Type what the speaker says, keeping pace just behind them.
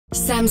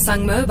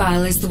Samsung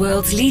Mobile is the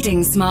world's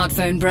leading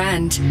smartphone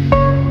brand.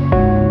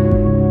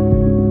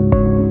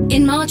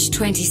 In March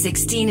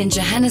 2016 in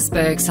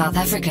Johannesburg, South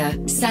Africa,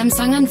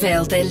 Samsung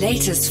unveiled their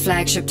latest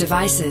flagship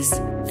devices,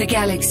 the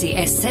Galaxy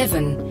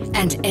S7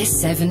 and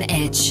S7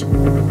 Edge.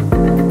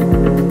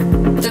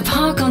 The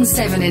Park on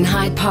 7 in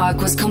Hyde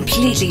Park was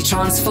completely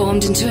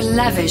transformed into a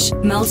lavish,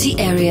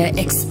 multi-area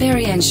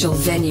experiential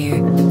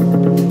venue.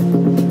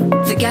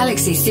 The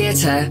Galaxy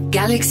Theatre,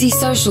 Galaxy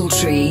Social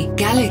Tree,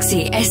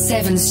 Galaxy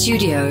S7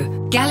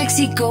 Studio,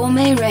 Galaxy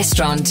Gourmet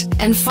Restaurant,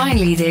 and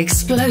finally the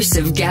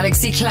explosive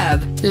Galaxy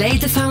Club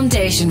laid the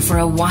foundation for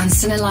a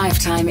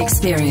once-in-a-lifetime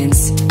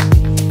experience.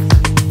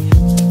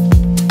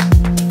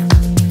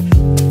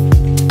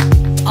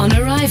 On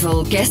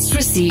arrival, guests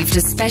received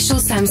a special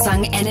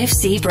Samsung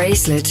NFC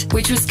bracelet,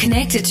 which was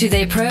connected to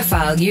their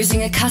profile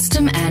using a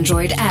custom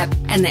Android app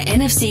and the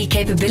NFC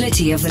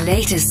capability of the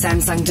latest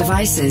Samsung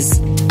devices.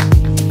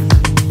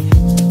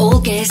 All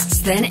guests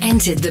then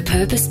entered the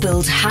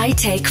purpose-built,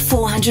 high-tech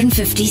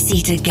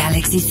 450-seater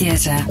Galaxy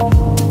Theatre.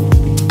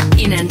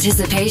 In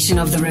anticipation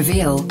of the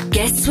reveal,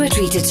 guests were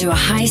treated to a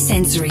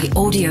high-sensory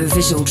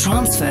audio-visual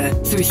transfer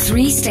through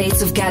 3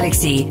 states of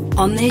Galaxy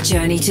on their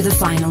journey to the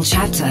final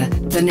chapter,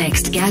 the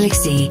next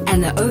Galaxy,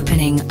 and the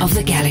opening of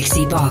the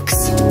Galaxy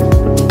box.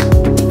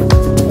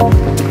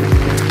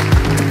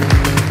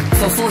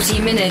 For 40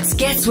 minutes,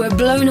 guests were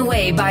blown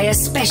away by a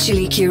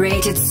specially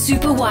curated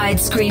super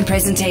widescreen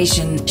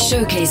presentation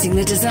showcasing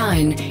the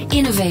design,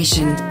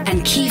 innovation,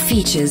 and key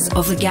features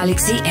of the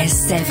Galaxy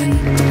S7.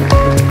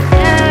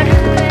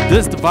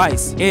 This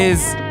device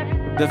is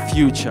the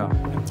future.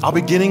 Our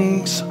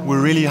beginnings were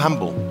really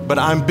humble, but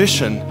our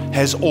ambition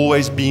has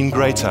always been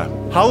greater.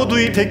 How do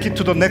we take it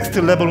to the next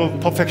level of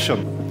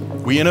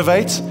perfection? We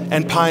innovate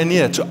and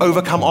pioneer to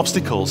overcome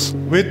obstacles.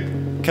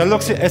 With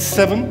Galaxy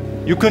S7,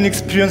 you can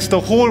experience the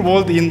whole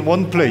world in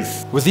one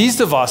place. With these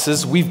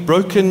devices, we've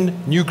broken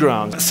new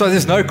ground. So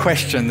there's no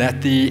question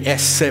that the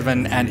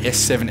S7 and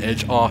S7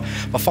 Edge are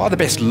by far the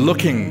best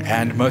looking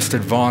and most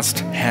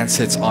advanced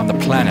handsets on the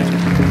planet.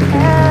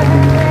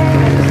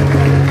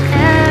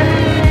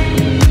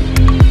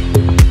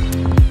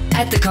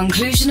 At the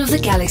conclusion of the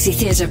Galaxy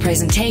Theatre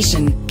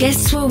presentation,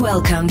 guests were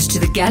welcomed to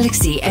the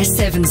Galaxy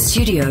S7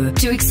 Studio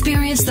to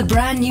experience the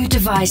brand new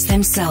device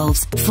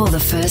themselves for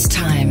the first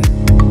time.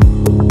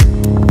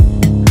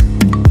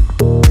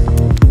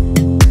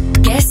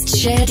 Guests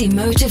shared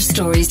emotive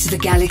stories to the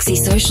Galaxy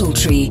Social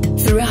Tree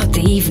throughout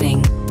the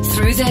evening.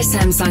 Through their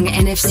Samsung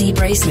NFC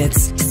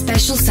bracelets,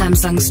 special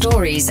Samsung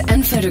stories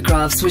and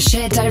photographs were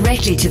shared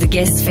directly to the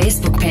guests'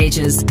 Facebook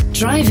pages,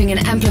 driving an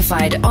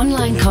amplified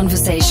online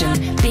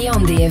conversation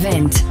beyond the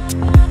event.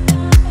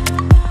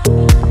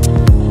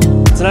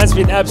 Tonight's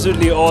been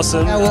absolutely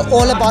awesome. We're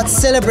all about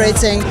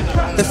celebrating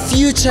the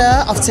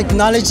future of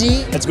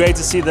technology. It's great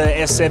to see the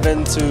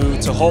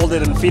S7, to hold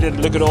it and feel it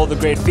and look at all the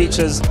great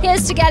features.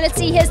 Here's to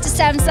Galaxy, here's to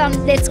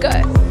Samsung, let's go.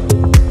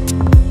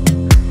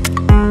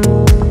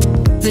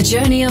 The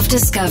journey of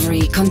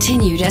discovery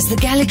continued as the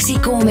Galaxy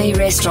Gourmet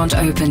Restaurant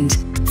opened.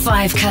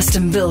 5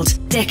 custom-built,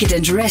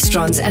 decadent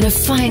restaurants and a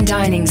fine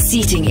dining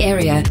seating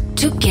area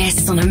took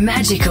guests on a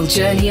magical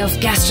journey of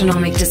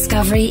gastronomic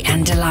discovery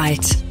and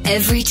delight.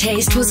 Every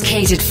taste was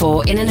catered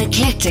for in an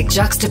eclectic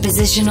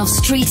juxtaposition of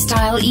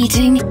street-style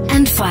eating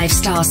and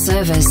 5-star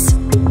service.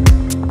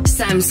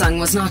 Samsung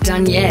was not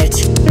done yet.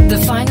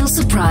 The final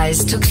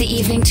surprise took the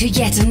evening to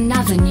yet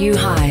another new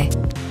high.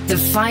 The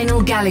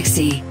final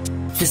Galaxy,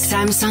 the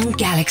Samsung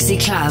Galaxy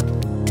Club,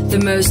 the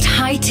most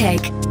high-tech,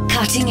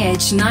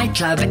 cutting-edge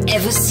nightclub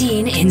ever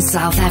seen in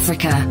South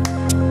Africa.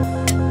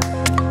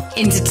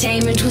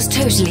 Entertainment was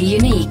totally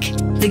unique.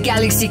 The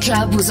Galaxy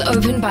Club was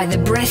opened by the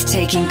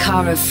breathtaking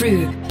Cara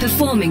Fru,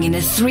 performing in a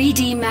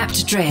 3D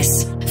mapped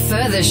dress,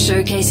 further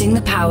showcasing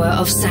the power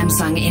of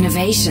Samsung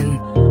innovation.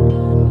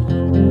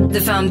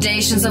 The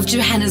foundations of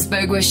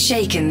Johannesburg were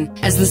shaken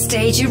as the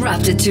stage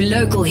erupted to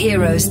local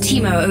heroes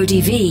Timo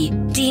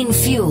ODV, Dean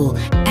Fuel,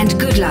 and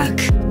Good Luck.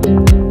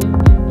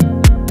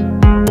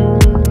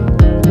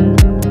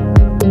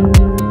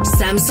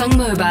 Samsung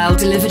Mobile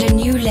delivered a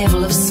new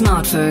level of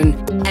smartphone,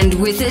 and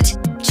with it,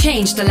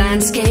 changed the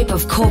landscape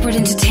of corporate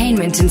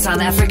entertainment in South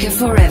Africa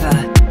forever.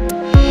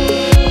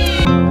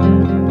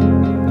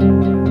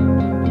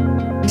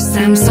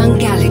 Samsung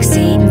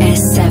Galaxy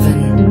S7.